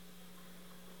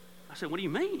 I said, what do you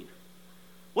mean?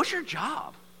 What's your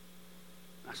job?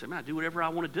 I said, man, I do whatever I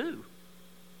want to do.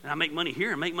 And I make money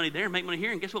here and make money there and make money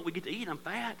here, and guess what? We get to eat. I'm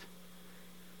fat.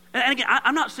 And again,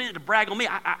 I'm not saying it to brag on me.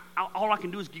 All I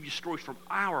can do is give you stories from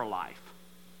our life.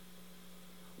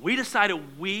 We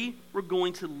decided we were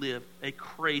going to live a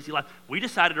crazy life. We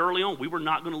decided early on we were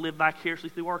not going to live vicariously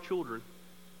through our children.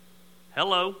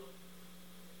 Hello.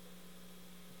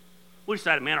 We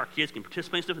decided, man, our kids can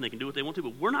participate in stuff and they can do what they want to,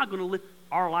 but we're not going to live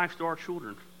our lives to our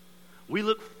children. We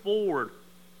look forward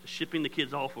to shipping the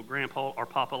kids off with Grandpa or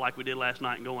Papa like we did last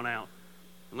night and going out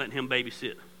and letting him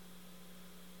babysit.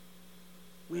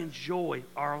 We enjoy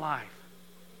our life.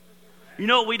 You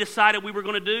know what we decided we were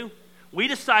going to do? We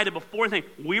decided before anything,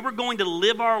 we were going to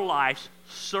live our lives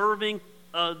serving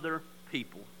other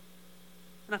people.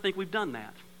 And I think we've done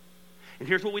that. And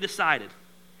here's what we decided.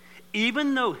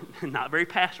 Even though, not very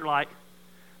pastor-like,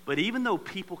 but even though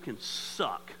people can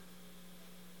suck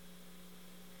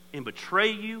and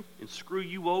betray you and screw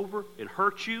you over and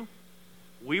hurt you,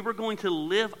 we were going to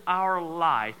live our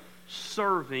life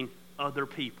serving other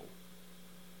people.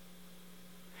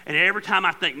 And every time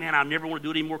I think, man, I never want to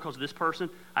do it anymore because of this person,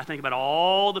 I think about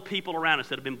all the people around us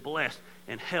that have been blessed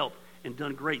and helped and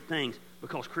done great things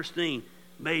because Christine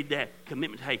made that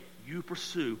commitment. Hey, you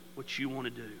pursue what you want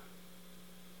to do.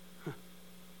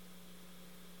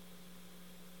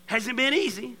 Hasn't been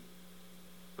easy,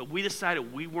 but we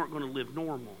decided we weren't going to live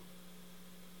normal.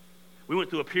 We went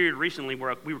through a period recently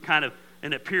where we were kind of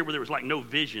in that period where there was like no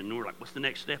vision. And we were like, what's the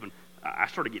next step? And I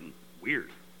started getting weird.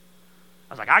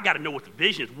 I was like, I got to know what the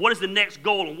vision is. What is the next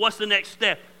goal and what's the next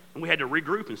step? And we had to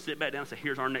regroup and sit back down and say,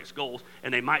 here's our next goals.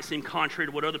 And they might seem contrary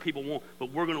to what other people want,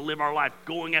 but we're going to live our life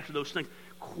going after those things.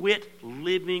 Quit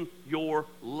living your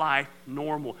life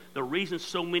normal. The reason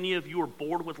so many of you are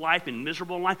bored with life and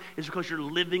miserable in life is because you're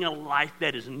living a life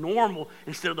that is normal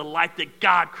instead of the life that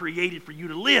God created for you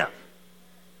to live.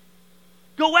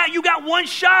 Go out. You got one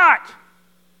shot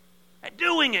at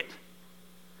doing it.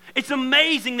 It's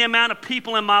amazing the amount of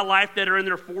people in my life that are in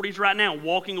their 40s right now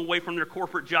walking away from their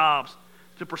corporate jobs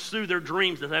to pursue their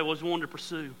dreams that they always wanted to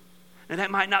pursue. And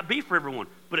that might not be for everyone,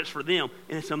 but it's for them.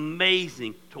 And it's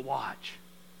amazing to watch.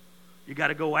 You got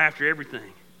to go after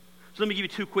everything. So let me give you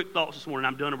two quick thoughts this morning.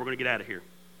 I'm done and we're going to get out of here.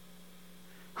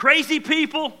 Crazy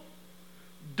people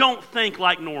don't think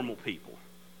like normal people.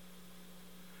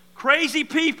 Crazy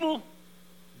people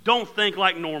don't think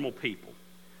like normal people.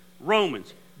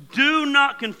 Romans, do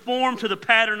not conform to the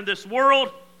pattern of this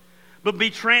world, but be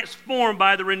transformed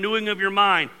by the renewing of your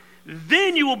mind.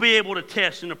 Then you will be able to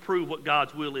test and approve what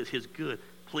God's will is, his good,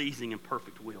 pleasing, and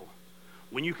perfect will.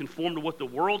 When you conform to what the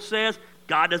world says,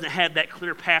 God doesn't have that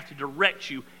clear path to direct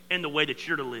you in the way that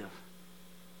you're to live.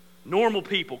 Normal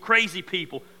people, crazy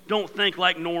people, don't think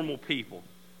like normal people.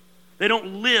 They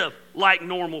don't live like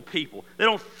normal people. They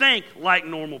don't think like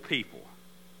normal people.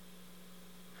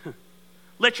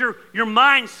 Let your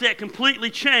mindset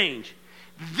completely change.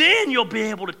 Then you'll be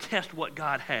able to test what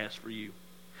God has for you.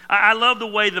 I love the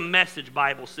way the Message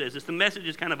Bible says this. The Message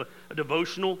is kind of a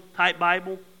devotional type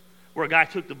Bible where a guy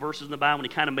took the verses in the Bible and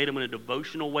he kind of made them in a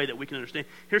devotional way that we can understand.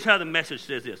 Here's how the Message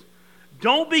says this.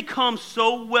 Don't become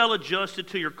so well adjusted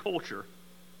to your culture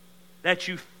that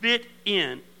you fit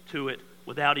into it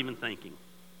without even thinking.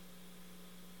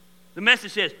 The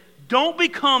Message says, don't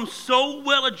become so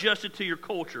well adjusted to your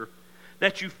culture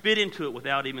that you fit into it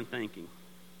without even thinking.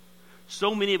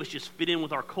 So many of us just fit in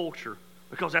with our culture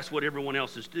because that's what everyone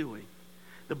else is doing.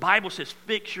 The Bible says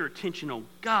fix your attention on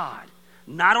God,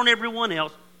 not on everyone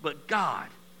else, but God.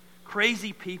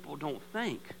 Crazy people don't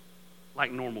think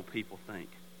like normal people think.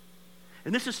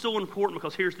 And this is so important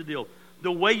because here's the deal.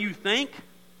 The way you think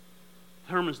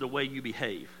determines the way you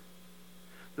behave.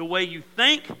 The way you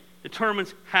think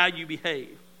determines how you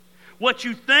behave. What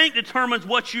you think determines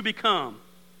what you become.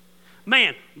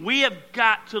 Man, we have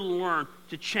got to learn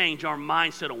to change our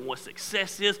mindset on what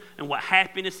success is and what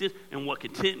happiness is and what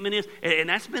contentment is. And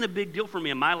that's been a big deal for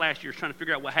me in my last year, trying to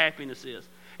figure out what happiness is.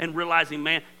 And realizing,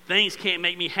 man, things can't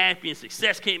make me happy and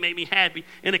success can't make me happy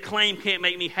and acclaim can't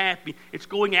make me happy. It's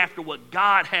going after what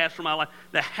God has for my life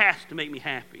that has to make me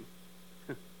happy.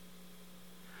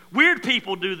 Weird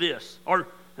people do this. Or,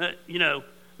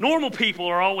 normal people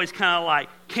are always kind of like,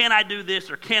 can I do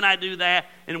this or can I do that?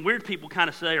 And weird people kind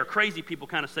of say, or crazy people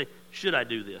kind of say, should I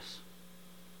do this?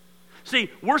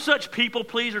 See, we're such people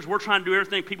pleasers. We're trying to do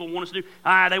everything people want us to do.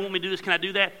 They want me to do this. Can I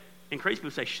do that? And crazy people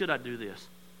say, should I do this?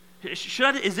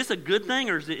 Is this a good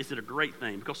thing or is it a great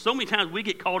thing? Because so many times we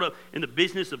get caught up in the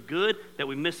business of good that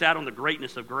we miss out on the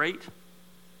greatness of great.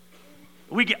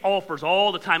 We get offers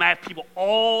all the time. I have people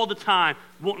all the time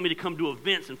wanting me to come to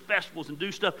events and festivals and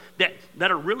do stuff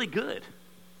that are really good.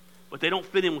 But they don't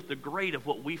fit in with the great of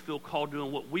what we feel called to do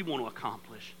and what we want to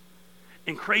accomplish.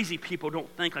 And crazy people don't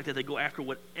think like that. They go after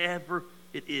whatever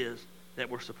it is that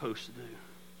we're supposed to do.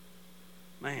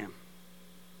 Man,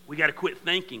 we got to quit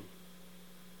thinking.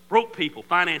 Broke people,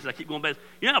 finances, I keep going back.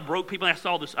 You know how broke people,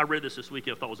 I read this week,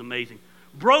 I thought it was amazing.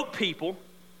 Broke people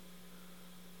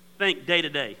think day to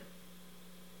day.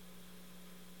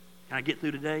 Can I get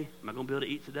through today? Am I going to be able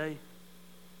to eat today?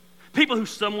 People who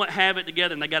somewhat have it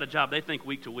together and they got a job, they think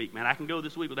week to week. Man, I can go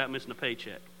this week without missing a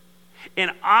paycheck. In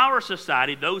our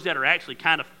society, those that are actually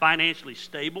kind of financially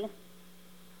stable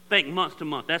think month to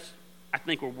month. That's, I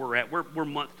think, where we're at. We're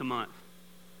month to month.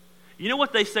 You know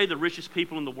what they say the richest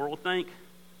people in the world think?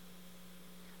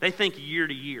 They think year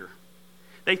to year.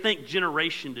 They think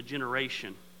generation to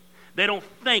generation. They don't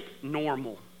think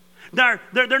normal. They're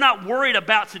not worried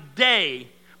about today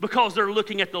because they're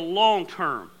looking at the long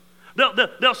term.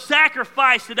 They'll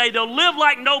sacrifice today. They'll live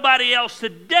like nobody else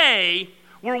today,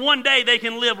 where one day they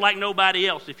can live like nobody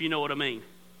else, if you know what I mean.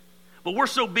 But we're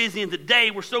so busy in today,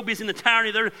 we're so busy in the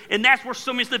tyranny there, and that's where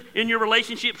so many stuff, in your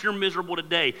relationships, you're miserable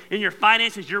today. In your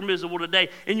finances, you're miserable today.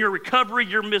 In your recovery,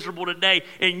 you're miserable today,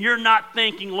 and you're not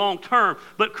thinking long term.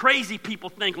 But crazy people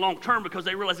think long term because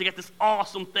they realize they got this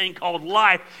awesome thing called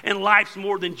life, and life's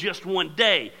more than just one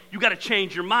day. You got to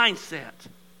change your mindset.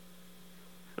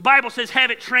 The Bible says, have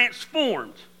it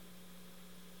transformed.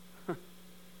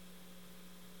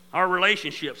 Our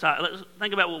relationships, let's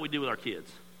think about what we do with our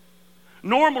kids.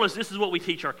 Normal is this is what we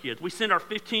teach our kids. We send our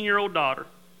 15-year-old daughter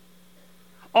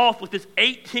off with this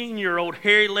 18-year-old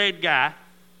hairy-legged guy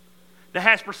that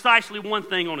has precisely one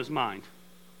thing on his mind.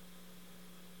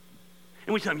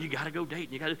 And we tell him, you got to go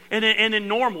dating. And then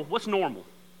normal, what's normal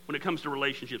when it comes to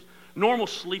relationships? Normal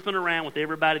sleeping around with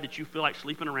everybody that you feel like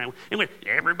sleeping around with. And when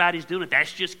everybody's doing it,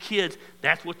 that's just kids.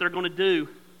 That's what they're going to do.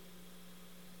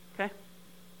 Okay?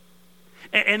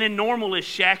 And then normal is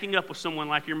shacking up with someone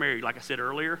like you're married, like I said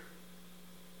earlier.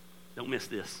 Don't miss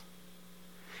this.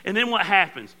 And then what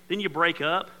happens? Then you break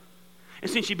up.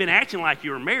 And since you've been acting like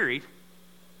you were married,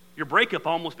 your breakup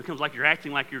almost becomes like you're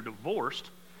acting like you're divorced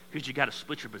because you got to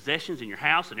split your possessions and your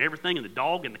house and everything and the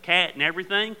dog and the cat and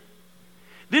everything.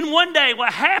 Then one day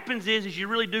what happens is you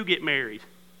really do get married.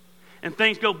 And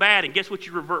things go bad. And guess what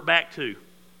you revert back to?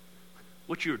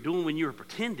 What you were doing when you were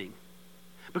pretending.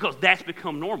 Because that's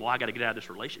become normal. I got to get out of this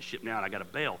relationship now and I got to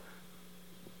bail.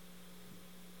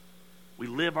 We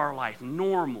live our life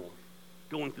normal,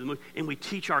 going through the movie, and we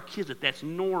teach our kids that that's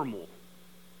normal.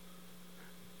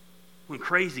 When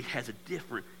crazy has a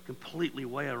different, completely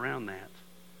way around that.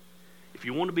 If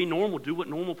you want to be normal, do what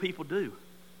normal people do.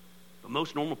 But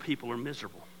most normal people are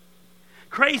miserable.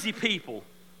 Crazy people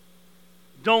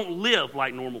don't live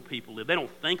like normal people live. They don't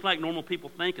think like normal people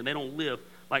think, and they don't live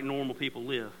like normal people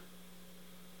live.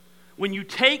 When you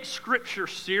take Scripture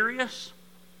serious,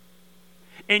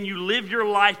 and you live your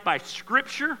life by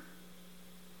Scripture,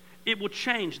 it will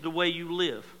change the way you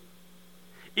live,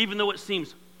 even though it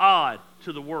seems odd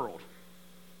to the world.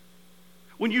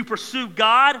 When you pursue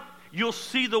God, you'll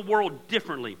see the world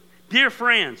differently. Dear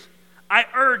friends, I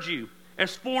urge you,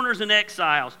 as foreigners and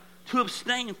exiles, to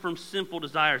abstain from sinful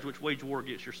desires which wage war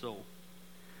against your soul.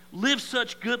 Live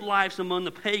such good lives among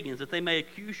the pagans that they may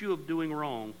accuse you of doing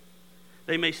wrong.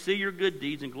 They may see your good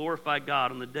deeds and glorify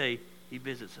God on the day He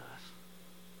visits us.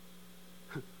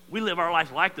 We live our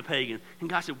life like the pagan. And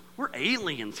God said, we're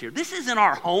aliens here. This isn't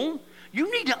our home. You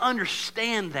need to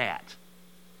understand that.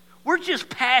 We're just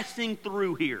passing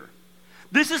through here.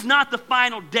 This is not the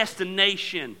final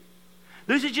destination.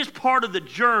 This is just part of the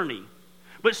journey.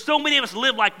 But so many of us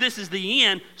live like this is the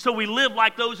end, so we live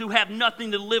like those who have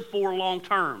nothing to live for long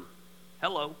term.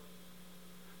 Hello.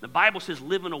 The Bible says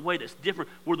live in a way that's different,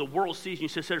 where the world sees you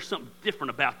and says there's something different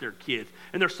about their kids,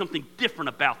 and there's something different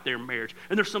about their marriage,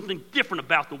 and there's something different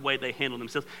about the way they handle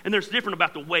themselves, and there's different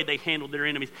about the way they handle their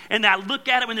enemies. And I look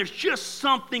at them, and there's just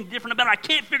something different about it. I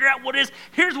can't figure out what it is.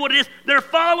 Here's what it is. They're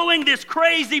following this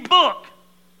crazy book,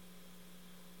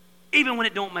 even when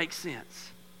it don't make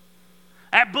sense.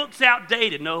 That book's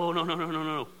outdated.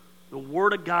 No. The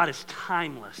Word of God is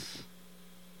timeless.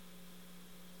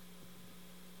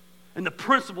 And the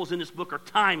principles in this book are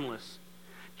timeless.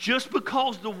 Just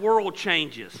because the world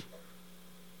changes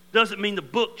doesn't mean the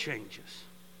book changes.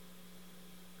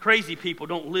 Crazy people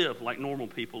don't live like normal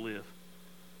people live.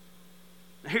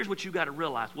 Now here's what you got to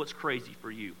realize, what's crazy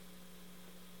for you.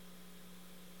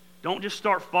 Don't just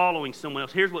start following someone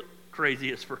else. Here's what crazy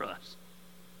is for us.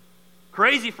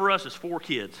 Crazy for us is 4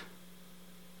 kids.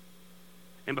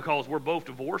 And because we're both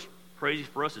divorced, crazy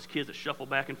for us is kids that shuffle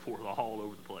back and forth all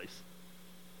over the place.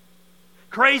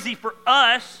 Crazy for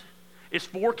us is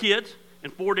 4 kids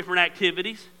and 4 different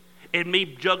activities and me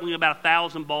juggling about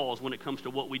 1,000 balls when it comes to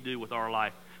what we do with our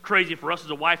life. Crazy for us is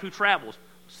a wife who travels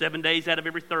 7 days out of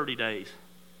every 30 days.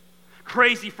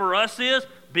 Crazy for us is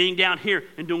being down here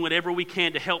and doing whatever we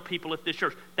can to help people at this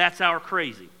church. That's our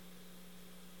crazy.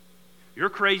 Your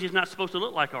crazy is not supposed to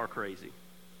look like our crazy.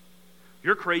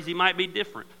 Your crazy might be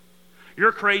different.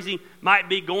 Your crazy might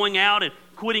be going out and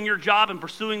quitting your job and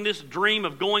pursuing this dream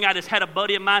of going out. I just had a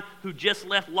buddy of mine who just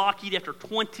left Lockheed after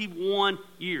 21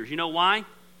 years. You know why?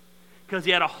 Because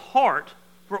he had a heart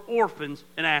for orphans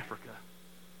in Africa.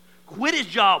 Quit his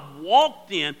job,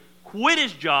 walked in, quit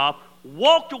his job,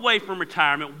 walked away from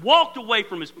retirement, walked away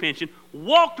from his pension,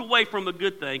 walked away from a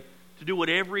good thing to do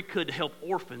whatever he could to help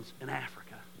orphans in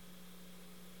Africa.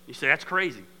 You say, that's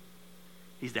crazy.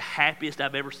 He's the happiest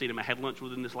I've ever seen him. I had lunch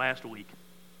with him this last week.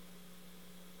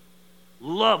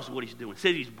 Loves what he's doing.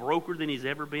 Says he's broker than he's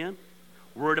ever been.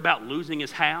 Worried about losing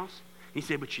his house. He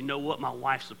said, but you know what? My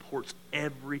wife supports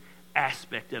every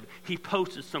aspect of it. He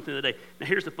posted something today. Now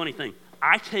here's the funny thing.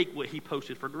 I take what he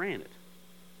posted for granted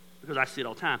because I see it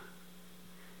all the time.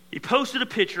 He posted a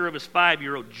picture of his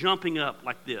 5-year-old jumping up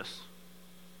like this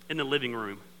in the living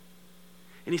room.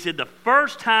 And he said, the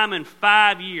first time in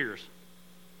 5 years,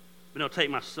 I've been able to take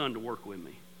my son to work with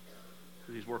me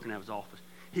because he's working out of his office.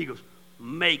 He goes,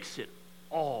 makes it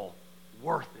all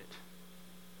worth it.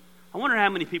 I wonder how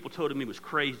many people told him he was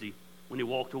crazy when he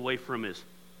walked away from his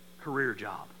career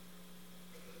job.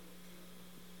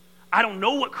 I don't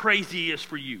know what crazy is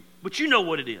for you, but you know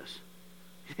what it is.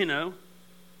 You know?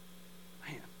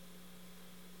 Man.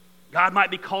 God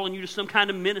might be calling you to some kind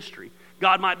of ministry.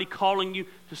 God might be calling you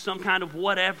to some kind of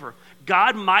whatever.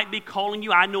 God might be calling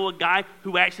you. I know a guy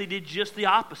who actually did just the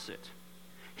opposite.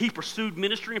 He pursued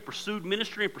ministry and pursued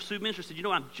ministry and pursued ministry. He said, you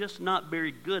know, I'm just not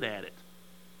very good at it.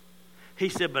 He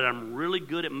said, but I'm really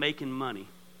good at making money.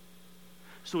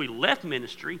 So he left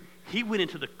ministry. He went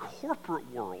into the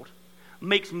corporate world,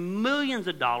 makes millions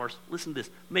of dollars. Listen to this.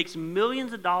 Makes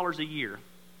millions of dollars a year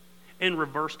in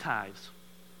reverse tithes.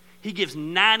 He gives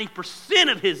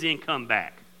 90% of his income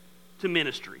back to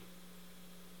ministry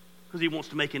because he wants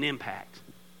to make an impact.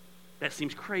 That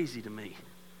seems crazy to me,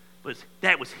 but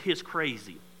that was his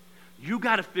crazy. You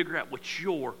got to figure out what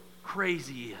your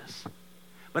crazy is.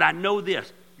 But I know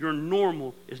this, your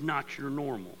normal is not your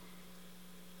normal.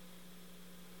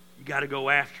 You got to go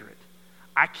after it.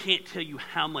 I can't tell you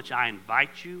how much I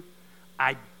invite you,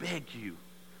 I beg you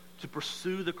to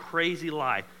pursue the crazy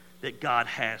life that God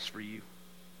has for you.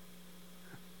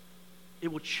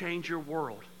 It will change your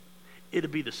world. It'll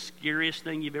be the scariest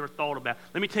thing you've ever thought about.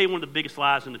 Let me tell you one of the biggest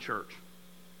lies in the church.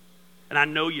 And I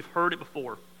know you've heard it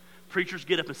before. Preachers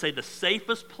get up and say the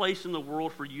safest place in the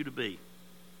world for you to be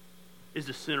is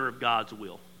the center of God's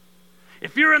will.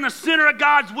 If you're in the center of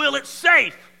God's will, it's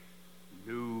safe.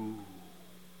 No.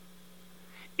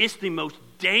 It's the most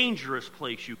dangerous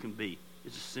place you can be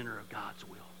is the center of God's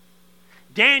will.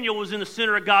 Daniel was in the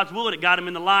center of God's will and it got him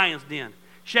in the lion's den.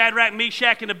 Shadrach,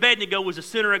 Meshach, and Abednego was the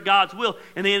center of God's will,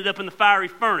 and they ended up in the fiery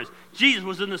furnace. Jesus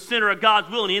was in the center of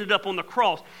God's will, and he ended up on the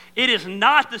cross. It is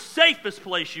not the safest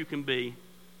place you can be,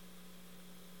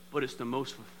 but it's the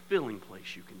most fulfilling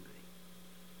place you can be.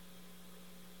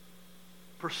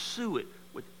 Pursue it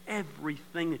with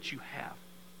everything that you have.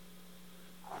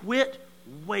 Quit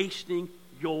wasting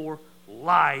your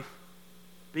life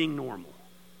being normal.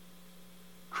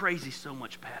 Crazy's so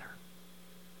much better.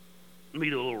 Let me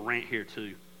do a little rant here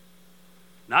too.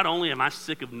 Not only am I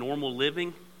sick of normal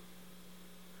living,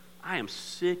 I am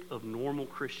sick of normal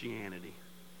Christianity.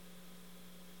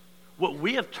 What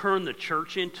we have turned the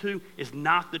church into is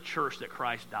not the church that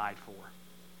Christ died for.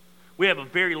 We have a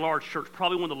very large church,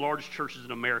 probably one of the largest churches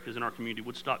in America is in our community,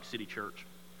 Woodstock City Church.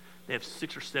 They have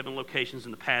 6 or 7 locations,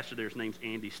 and the pastor there, his name's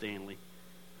Andy Stanley.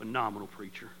 Phenomenal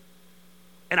preacher.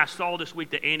 And I saw this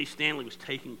week that Andy Stanley was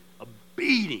taking a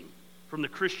beating from the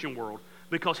Christian world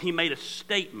because he made a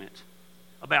statement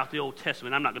about the Old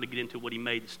Testament. I'm not going to get into what he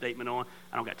made the statement on.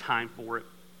 I don't got time for it.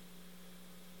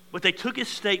 But they took his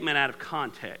statement out of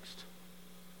context.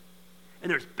 And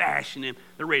they're bashing him.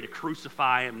 They're ready to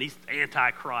crucify him. And he's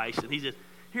anti-Christ. And he says,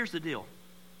 here's the deal.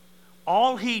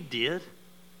 All he did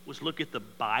was look at the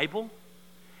Bible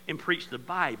and preach the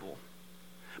Bible.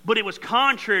 But it was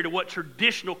contrary to what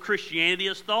traditional Christianity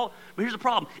has thought. But here's the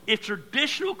problem. If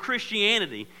traditional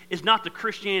Christianity is not the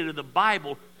Christianity of the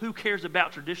Bible, who cares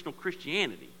about traditional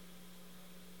Christianity?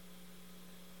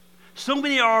 So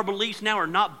many of our beliefs now are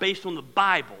not based on the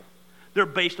Bible. They're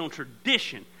based on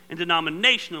tradition and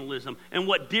denominationalism and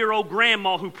what dear old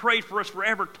grandma who prayed for us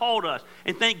forever taught us.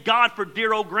 And thank God for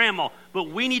dear old grandma. But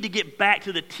we need to get back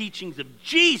to the teachings of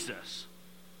Jesus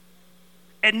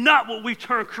and not what we've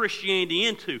turned Christianity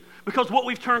into. Because what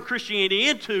we've turned Christianity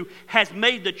into has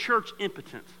made the church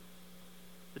impotent.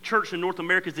 The church in North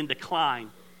America is in decline.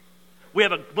 We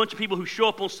have a bunch of people who show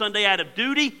up on Sunday out of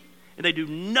duty, and they do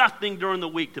nothing during the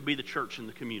week to be the church in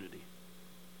the community.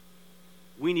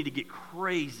 We need to get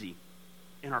crazy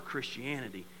in our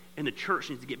Christianity, and the church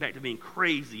needs to get back to being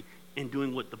crazy and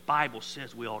doing what the Bible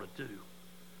says we ought to do.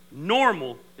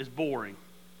 Normal is boring.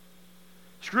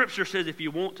 Scripture says if you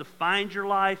want to find your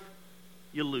life,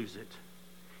 you lose it.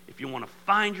 If you want to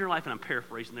find your life, and I'm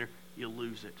paraphrasing there, you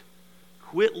lose it.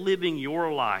 Quit living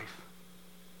your life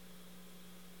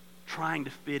trying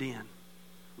to fit in.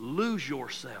 Lose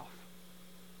yourself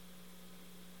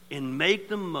and make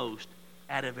the most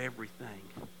out of everything.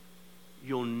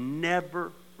 You'll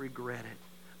never regret it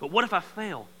But what if I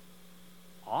fail?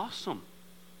 Awesome.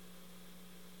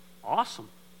 Awesome.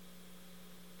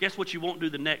 Guess what you won't do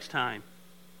the next time?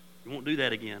 You won't do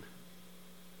that again.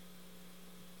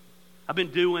 I've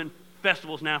been doing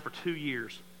festivals now for 2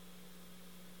 years.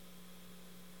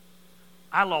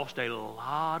 I lost a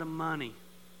lot of money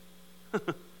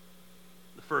the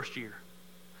first year.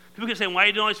 People keep saying, why are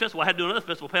you doing all these festivals? Well, I had to do another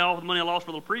festival to pay off the money I lost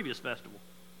for the previous festival.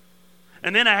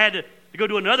 And then I had to go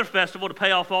do another festival to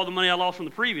pay off all the money I lost from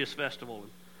the previous festival.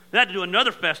 Then I had to do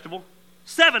another festival,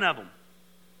 7 of them.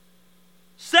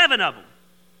 7 of them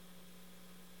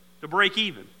to break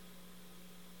even.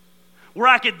 Where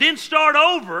I could then start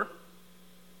over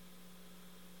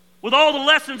with all the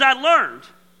lessons I learned.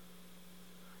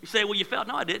 You say, well, you failed.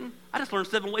 No, I didn't. I just learned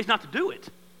 7 ways not to do it.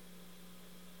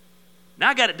 Now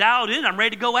I got it dialed in. I'm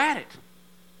ready to go at it.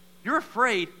 You're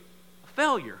afraid of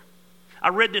failure. I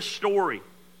read this story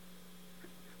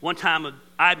one time of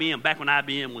IBM, back when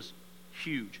IBM was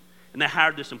huge. And they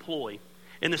hired this employee.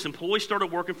 And this employee started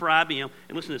working for IBM.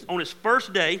 And listen to this. On his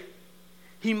first day,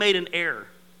 he made an error.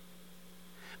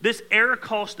 This error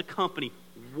cost the company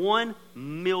 $1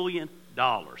 million.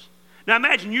 Now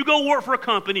imagine you go work for a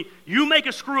company, you make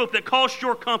a screw up that costs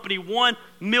your company $1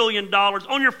 million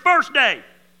on your first day.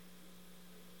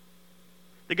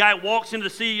 The guy walks into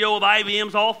the CEO of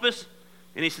IBM's office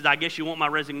and he says, I guess you want my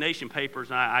resignation papers,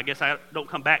 and I guess I don't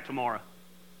come back tomorrow.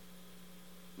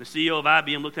 And the CEO of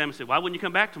IBM looked at him and said, why wouldn't you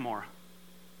come back tomorrow?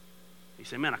 He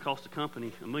said, man, I cost the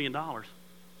company $1 million.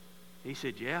 He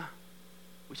said, yeah,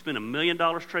 we spent $1 million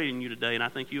trading you today, and I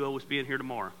think you owe us being here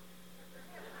tomorrow.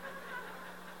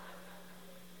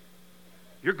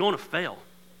 You're going to fail.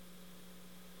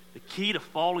 The key to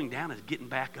falling down is getting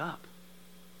back up.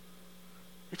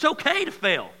 It's okay to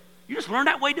fail. You just learn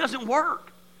that way doesn't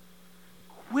work.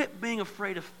 Quit being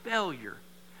afraid of failure,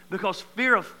 because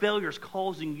fear of failure is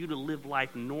causing you to live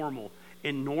life normal,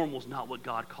 and normal is not what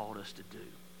God called us to do.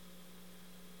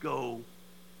 Go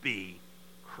be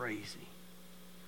crazy.